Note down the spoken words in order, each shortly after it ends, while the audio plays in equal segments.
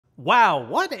Wow,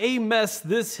 what a mess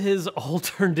this has all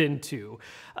turned into.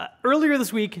 Earlier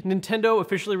this week, Nintendo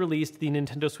officially released the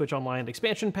Nintendo Switch Online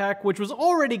expansion pack, which was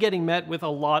already getting met with a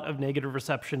lot of negative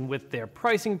reception with their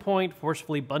pricing point,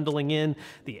 forcefully bundling in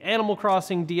the Animal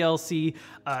Crossing DLC.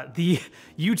 The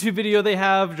YouTube video they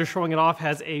have just showing it off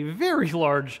has a very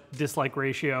large dislike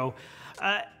ratio.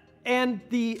 And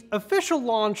the official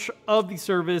launch of the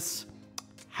service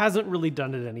hasn't really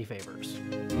done it any favors.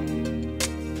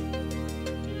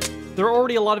 There are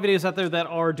already a lot of videos out there that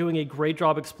are doing a great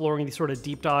job exploring the sort of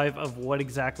deep dive of what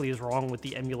exactly is wrong with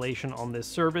the emulation on this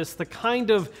service. The kind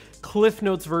of Cliff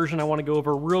Notes version I want to go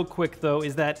over real quick, though,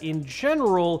 is that in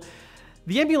general,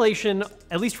 the emulation,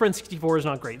 at least for N64, is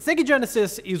not great. Sega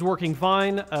Genesis is working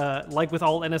fine. Like with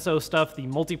all NSO stuff, the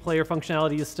multiplayer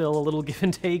functionality is still a little give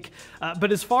and take.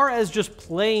 But as far as just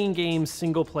playing games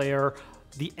single player,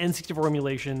 the N64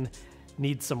 emulation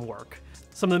needs some work.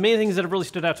 Some of the main things that have really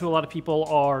stood out to a lot of people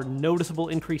are noticeable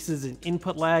increases in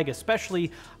input lag, especially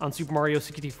on Super Mario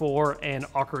 64 and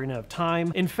Ocarina of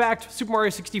Time. In fact, Super Mario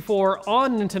 64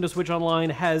 on Nintendo Switch Online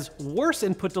has worse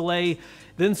input delay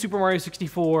than Super Mario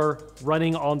 64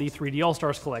 running on the 3D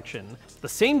All-Stars collection. The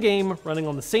same game running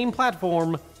on the same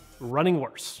platform, running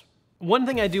worse. One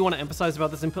thing I do want to emphasize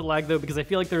about this input lag, though, because I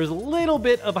feel like there is a little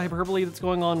bit of hyperbole that's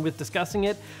going on with discussing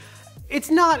it, it's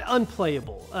not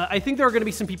unplayable. I think there are going to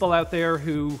be some people out there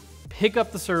who pick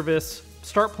up the service,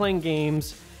 start playing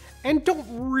games, and don't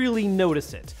really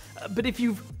notice it. But if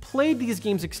you've played these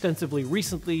games extensively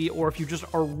recently, or if you just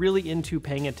are really into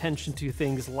paying attention to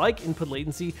things like input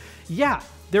latency, yeah,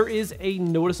 there is a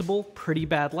noticeable, pretty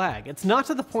bad lag. It's not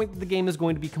to the point that the game is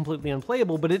going to be completely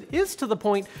unplayable, but it is to the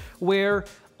point where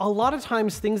a lot of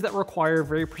times things that require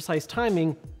very precise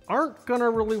timing aren't gonna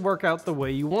really work out the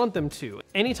way you want them to.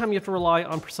 Anytime you have to rely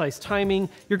on precise timing,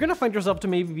 you're gonna find yourself to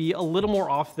maybe be a little more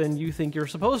off than you think you're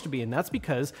supposed to be, and that's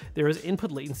because there is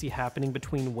input latency happening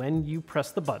between when you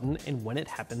press the button and when it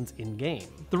happens in-game.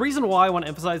 The reason why I want to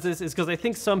emphasize this is because I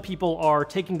think some people are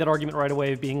taking that argument right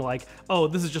away of being like, oh,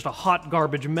 this is just a hot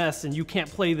garbage mess and you can't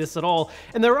play this at all.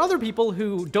 And there are other people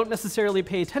who don't necessarily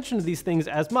pay attention to these things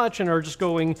as much and are just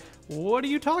going, what are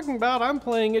you talking about? I'm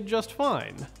playing it just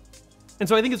fine. And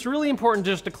so I think it's really important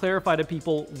just to clarify to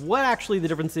people what actually the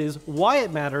difference is, why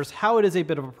it matters, how it is a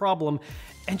bit of a problem,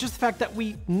 and just the fact that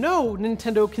we know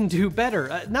Nintendo can do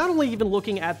better. Not only even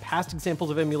looking at past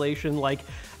examples of emulation, like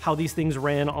how these things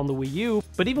ran on the Wii U,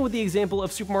 but even with the example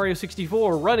of Super Mario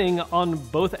 64 running on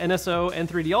both NSO and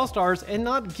 3D All-Stars and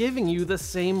not giving you the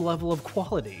same level of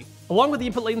quality. Along with the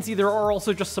input latency, there are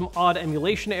also just some odd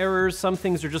emulation errors. Some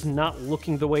things are just not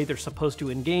looking the way they're supposed to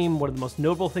in-game. One of the most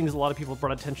notable things a lot of people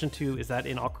brought attention to is that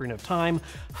in Ocarina of Time,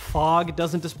 fog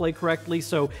doesn't display correctly.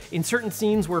 So in certain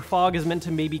scenes where fog is meant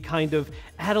to maybe kind of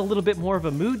add a little bit more of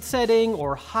a mood setting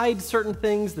or hide certain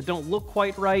things that don't look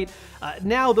quite right,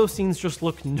 now those scenes just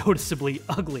look noticeably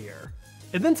uglier.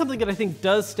 And then something that I think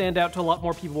does stand out to a lot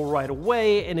more people right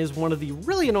away, and is one of the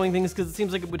really annoying things because it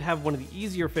seems like it would have one of the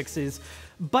easier fixes,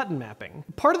 button mapping.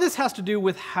 Part of this has to do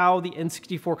with how the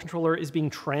N64 controller is being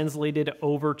translated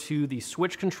over to the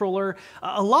Switch controller.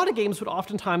 A lot of games would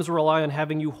oftentimes rely on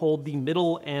having you hold the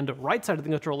middle and right side of the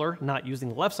controller, not using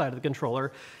the left side of the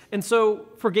controller. And so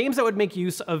for games that would make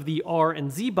use of the R and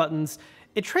Z buttons,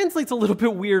 it translates a little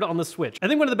bit weird on the Switch. I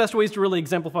think one of the best ways to really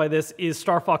exemplify this is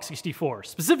Star Fox 64,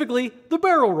 specifically the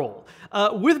barrel roll.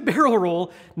 With barrel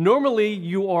roll, normally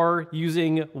you are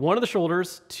using one of the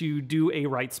shoulders to do a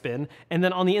right spin, and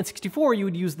then on the N64 you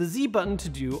would use the Z button to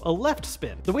do a left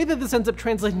spin. The way that this ends up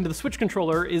translating to the Switch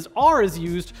controller is R is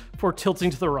used for tilting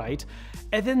to the right,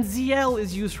 and then ZL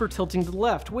is used for tilting to the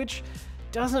left, which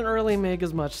doesn't really make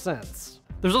as much sense.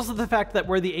 There's also the fact that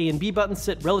where the A and B buttons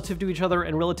sit relative to each other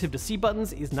and relative to C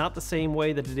buttons is not the same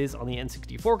way that it is on the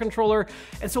N64 controller,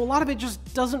 and so a lot of it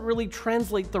just doesn't really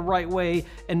translate the right way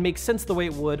and make sense the way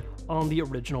it would on the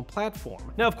original platform.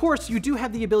 Now, of course, you do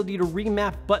have the ability to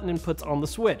remap button inputs on the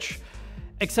Switch,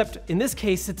 except in this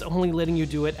case, it's only letting you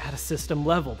do it at a system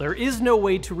level. There is no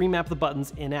way to remap the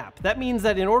buttons in-app. That means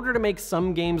that in order to make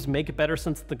some games make better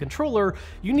sense of the controller,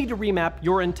 you need to remap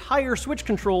your entire Switch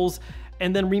controls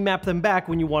and then remap them back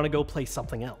when you want to go play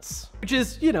something else. Which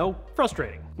is, you know,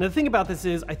 frustrating. Now the thing about this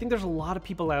is, I think there's a lot of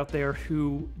people out there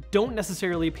who don't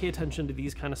necessarily pay attention to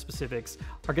these kind of specifics,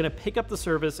 are gonna pick up the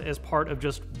service as part of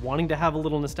just wanting to have a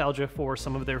little nostalgia for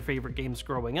some of their favorite games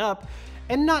growing up,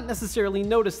 and not necessarily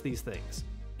notice these things.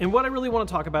 And what I really want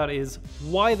to talk about is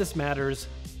why this matters,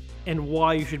 and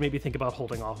why you should maybe think about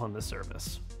holding off on this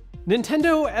service.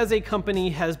 Nintendo as a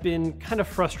company has been kind of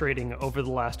frustrating over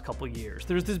the last couple years.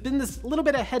 There's been this little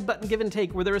bit of head button give and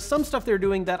take where there is some stuff they're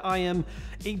doing that I am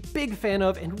a big fan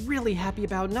of and really happy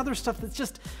about, and other stuff that's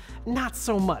just not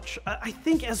so much. I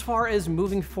think as far as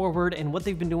moving forward and what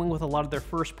they've been doing with a lot of their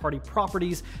first-party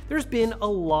properties, there's been a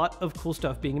lot of cool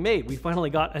stuff being made. We finally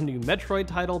got a new Metroid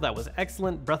title that was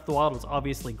excellent. Breath of the Wild was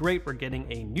obviously great. We're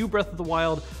getting a new Breath of the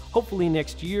Wild, hopefully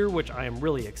next year, which I am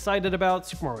really excited about.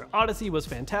 Super Mario Odyssey was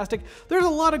fantastic. There's a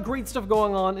lot of great stuff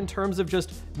going on in terms of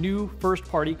just new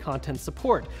first-party content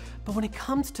support. But when it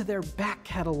comes to their back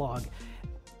catalog,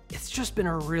 it's just been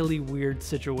a really weird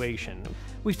situation.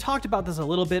 We've talked about this a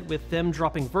little bit with them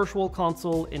dropping Virtual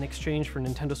Console in exchange for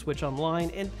Nintendo Switch Online,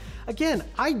 and again,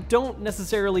 I don't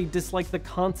necessarily dislike the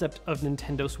concept of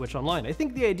Nintendo Switch Online. I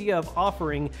think the idea of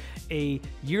offering a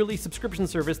yearly subscription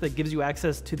service that gives you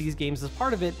access to these games as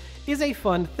part of it is a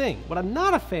fun thing. What I'm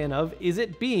not a fan of is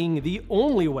it being the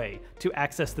only way to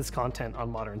access this content on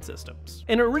modern systems.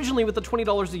 And originally with the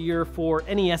 $20 a year for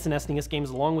NES and SNES games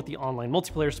along with the online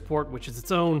multiplayer support, which is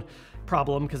its own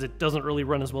problem because it doesn't really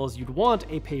run as well as you'd want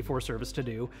a pay-for service to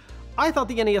do, I thought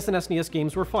the NES and SNES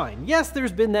games were fine. Yes,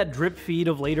 there's been that drip feed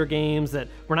of later games that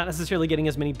we're not necessarily getting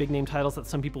as many big-name titles that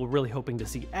some people were really hoping to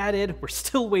see added. We're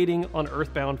still waiting on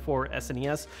Earthbound for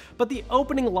SNES, but the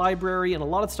opening library and a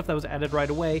lot of stuff that was added right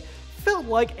away felt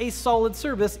like a solid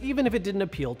service, even if it didn't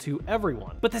appeal to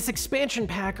everyone. But this expansion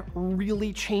pack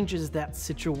really changes that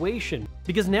situation,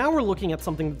 because now we're looking at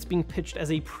something that's being pitched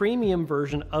as a premium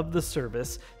version of the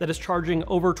service that is charging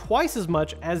over twice as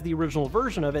much as the original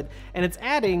version of it, and it's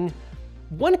adding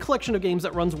one collection of games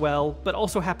that runs well, but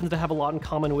also happens to have a lot in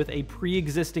common with a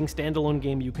pre-existing standalone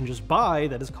game you can just buy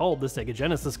that is called the Sega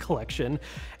Genesis Collection,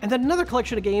 and then another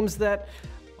collection of games that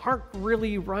aren't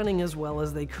really running as well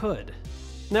as they could.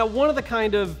 Now, one of the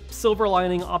kind of silver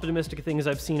lining optimistic things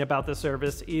I've seen about this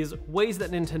service is ways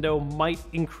that Nintendo might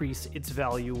increase its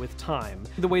value with time.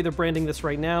 The way they're branding this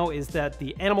right now is that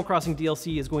the Animal Crossing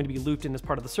DLC is going to be looped in as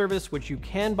part of the service, which you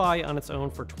can buy on its own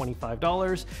for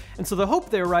 $25. And so the hope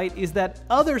there, right, is that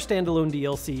other standalone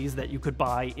DLCs that you could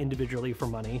buy individually for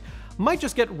money might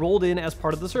just get rolled in as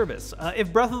part of the service.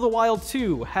 If Breath of the Wild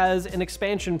 2 has an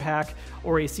expansion pack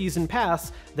or a season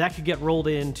pass, that could get rolled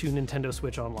into Nintendo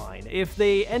Switch Online. If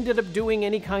they ended up doing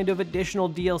any kind of additional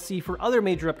DLC for other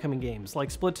major upcoming games like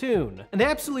Splatoon. And I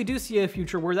absolutely do see a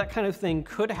future where that kind of thing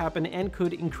could happen and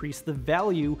could increase the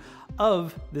value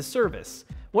of this service.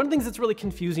 One of the things that's really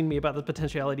confusing me about the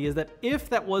potentiality is that if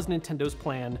that was Nintendo's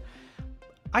plan,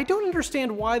 I don't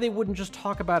understand why they wouldn't just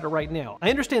talk about it right now. I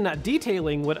understand not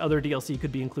detailing what other DLC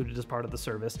could be included as part of the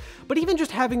service, but even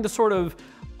just having the sort of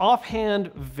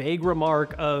offhand, vague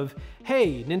remark of,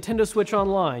 hey, Nintendo Switch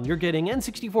Online, you're getting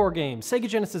N64 games, Sega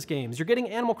Genesis games, you're getting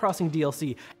Animal Crossing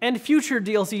DLC, and future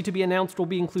DLC to be announced will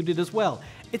be included as well.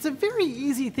 It's a very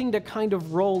easy thing to kind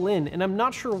of roll in, and I'm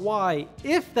not sure why,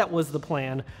 if that was the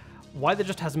plan, why that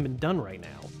just hasn't been done right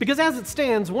now. Because as it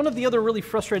stands, one of the other really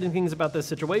frustrating things about this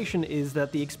situation is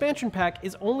that the expansion pack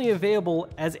is only available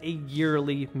as a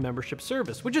yearly membership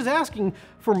service, which is asking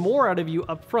for more out of you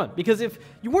up front. Because if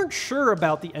you weren't sure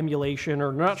about the emulation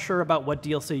or not sure about what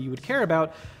DLC you would care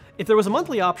about, if there was a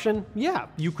monthly option, yeah,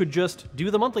 you could just do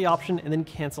the monthly option and then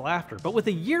cancel after. But with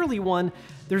a yearly one,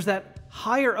 there's that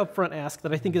higher upfront ask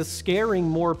that I think is scaring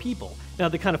more people. Now,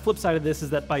 the kind of flip side of this is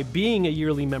that by being a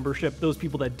yearly membership, those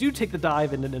people that do take the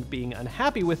dive and end up being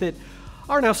unhappy with it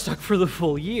are now stuck for the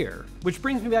full year. Which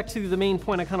brings me back to the main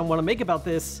point I kind of want to make about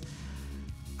this.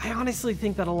 I honestly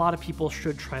think that a lot of people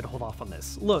should try to hold off on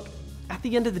this. Look, at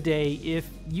the end of the day, if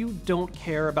you don't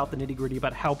care about the nitty-gritty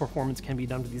about how performance can be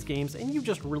done for these games, and you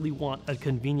just really want a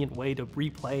convenient way to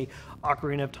replay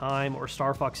Ocarina of Time or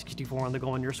Star Fox 64 on the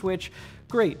go on your Switch,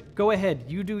 great, go ahead,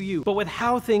 you do you. But with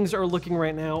how things are looking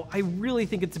right now, I really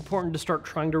think it's important to start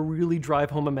trying to really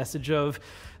drive home a message of,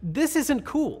 this isn't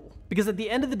cool. Because at the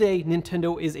end of the day,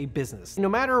 Nintendo is a business. No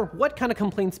matter what kind of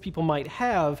complaints people might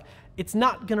have, it's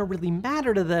not gonna really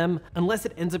matter to them unless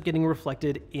it ends up getting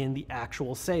reflected in the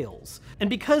actual sales. And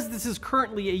because this is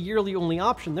currently a yearly only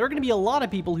option, there are gonna be a lot of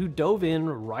people who dove in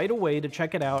right away to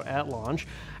check it out at launch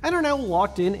and are now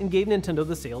locked in and gave Nintendo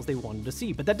the sales they wanted to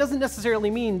see. But that doesn't necessarily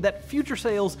mean that future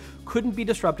sales couldn't be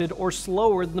disrupted or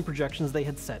slower than the projections they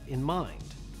had set in mind.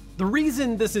 The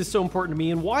reason this is so important to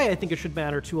me and why I think it should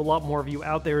matter to a lot more of you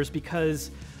out there is because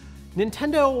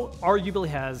Nintendo arguably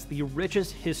has the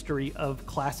richest history of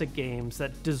classic games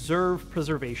that deserve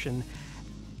preservation,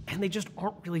 and they just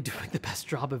aren't really doing the best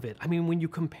job of it. I mean, when you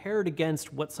compare it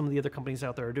against what some of the other companies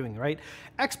out there are doing, right?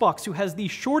 Xbox, who has the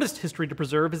shortest history to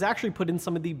preserve, has actually put in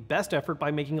some of the best effort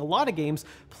by making a lot of games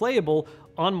playable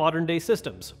on modern day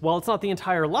systems. While it's not the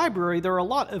entire library, there are a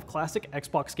lot of classic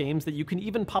Xbox games that you can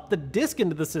even pop the disc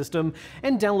into the system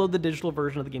and download the digital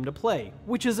version of the game to play,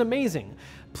 which is amazing.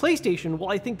 PlayStation,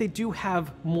 while I think they do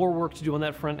have more work to do on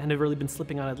that front and have really been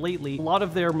slipping on it lately, a lot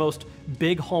of their most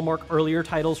big hallmark earlier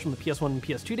titles from the PS1 and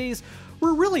PS2 days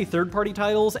were really third-party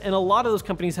titles, and a lot of those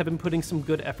companies have been putting some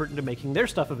good effort into making their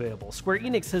stuff available. Square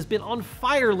Enix has been on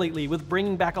fire lately with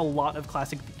bringing back a lot of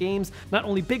classic games, not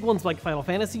only big ones like Final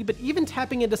Fantasy, but even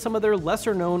tapping into some of their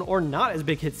lesser-known or not as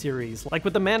big hit series, like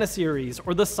with the Mana series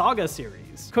or the Saga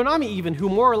series. Konami even, who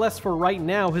more or less for right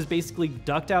now has basically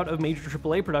ducked out of major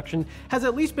AAA production, has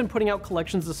at least been putting out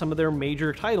collections of some of their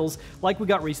major titles, like we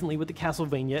got recently with the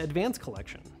Castlevania Advance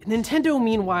Collection. Nintendo,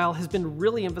 meanwhile, has been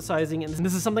really emphasizing, and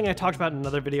this is something I talked about in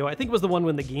another video, I think it was the one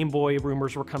when the Game Boy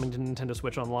rumors were coming to Nintendo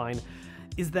Switch Online,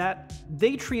 is that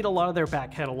they treat a lot of their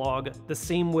back catalog the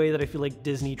same way that I feel like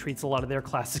Disney treats a lot of their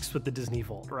classics with the Disney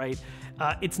Vault, right?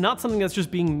 It's not something that's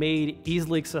just being made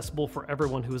easily accessible for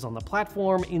everyone who is on the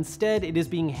platform. Instead, it is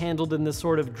being handled in this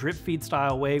sort of drip feed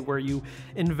style way where you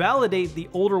invalidate the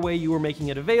older way you were making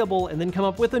it available and then come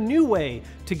up with a new way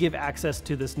to give access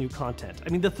to this new content. I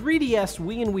mean, the 3DS,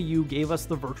 Wii, and Wii U gave us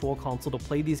the virtual console to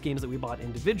play these games that we bought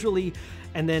individually,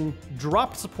 and then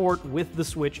dropped support with the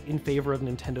Switch in favor of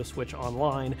Nintendo Switch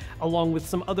Online, along with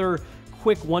some other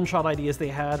quick one-shot ideas they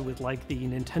had with like the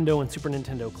Nintendo and Super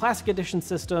Nintendo Classic Edition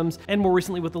systems, and more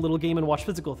recently with the little Game & Watch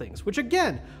physical things, which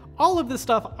again, all of this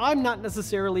stuff I'm not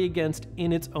necessarily against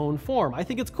in its own form. I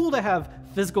think it's cool to have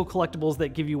physical collectibles that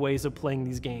give you ways of playing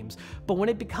these games, but when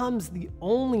it becomes the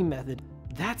only method,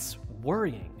 that's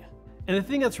worrying. And the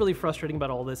thing that's really frustrating about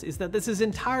all this is that this is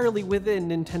entirely within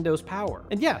Nintendo's power.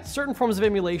 And yeah, certain forms of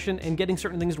emulation and getting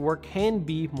certain things to work can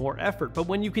be more effort, but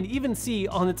when you can even see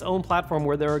on its own platform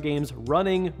where there are games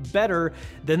running better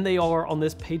than they are on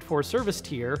this paid-for service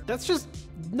tier, that's just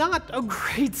not a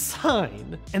great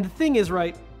sign. And the thing is,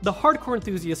 right, the hardcore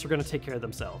enthusiasts are going to take care of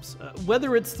themselves.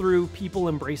 Whether it's through people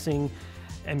embracing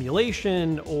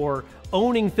emulation or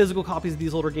owning physical copies of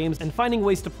these older games and finding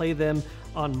ways to play them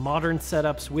on modern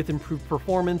setups with improved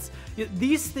performance.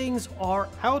 These things are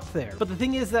out there. But the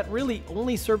thing is that really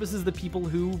only services the people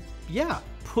who, yeah,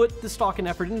 put the stock and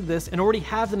effort into this and already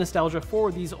have the nostalgia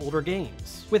for these older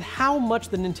games. With how much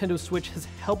the Nintendo Switch has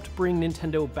helped bring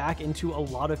Nintendo back into a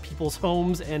lot of people's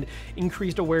homes and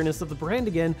increased awareness of the brand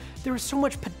again, there is so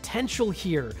much potential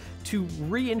here to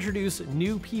reintroduce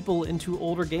new people into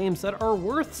older games that are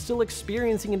worth still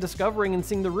experiencing and discovering and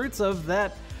seeing the roots of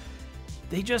that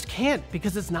they just can't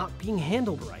because it's not being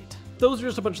handled right. Those are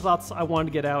just a bunch of thoughts I wanted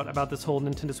to get out about this whole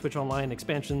Nintendo Switch Online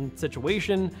expansion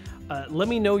situation. Let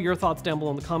me know your thoughts down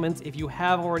below in the comments. If you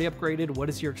have already upgraded, what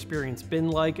has your experience been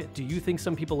like? Do you think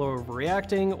some people are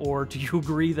overreacting, or do you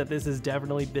agree that this has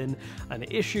definitely been an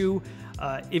issue?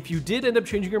 If you did end up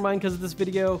changing your mind because of this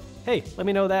video, hey, let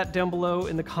me know that down below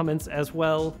in the comments as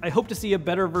well. I hope to see a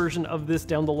better version of this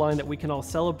down the line that we can all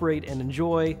celebrate and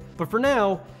enjoy. But for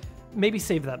now, maybe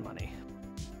save that money.